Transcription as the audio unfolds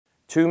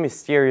two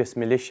mysterious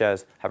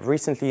militias have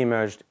recently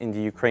emerged in the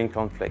Ukraine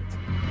conflict.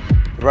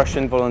 The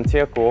Russian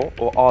Volunteer Corps,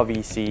 or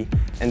RVC,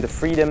 and the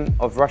Freedom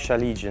of Russia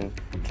Legion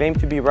claim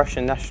to be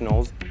Russian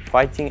nationals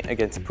fighting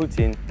against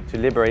Putin to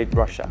liberate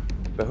Russia.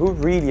 But who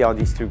really are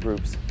these two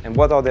groups, and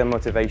what are their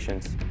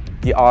motivations?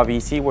 The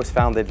RVC was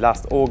founded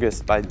last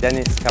August by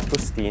Denis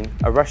Kapustin,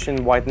 a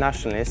Russian white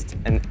nationalist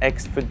and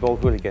ex-football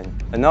hooligan.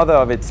 Another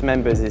of its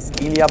members is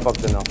Ilya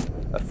Bogdanov,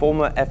 a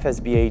former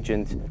FSB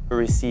agent who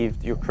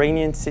received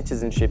Ukrainian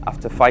citizenship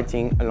after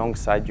fighting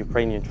alongside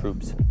Ukrainian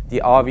troops.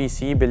 The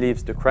RVC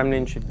believes the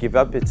Kremlin should give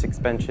up its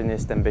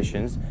expansionist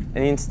ambitions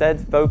and instead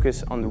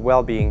focus on the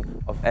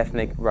well-being of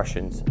ethnic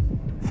Russians.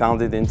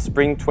 Founded in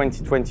spring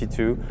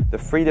 2022, the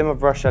Freedom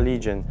of Russia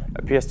Legion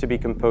appears to be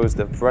composed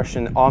of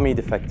Russian army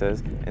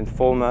defectors and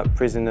former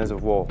prisoners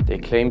of war. They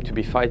claim to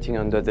be fighting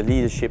under the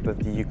leadership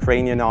of the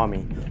Ukrainian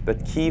army,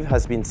 but Kyiv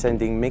has been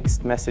sending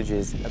mixed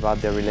messages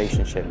about their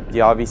relationship. The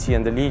RVC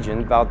and the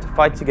Legion vowed to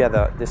fight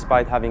together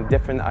despite having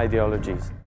different ideologies.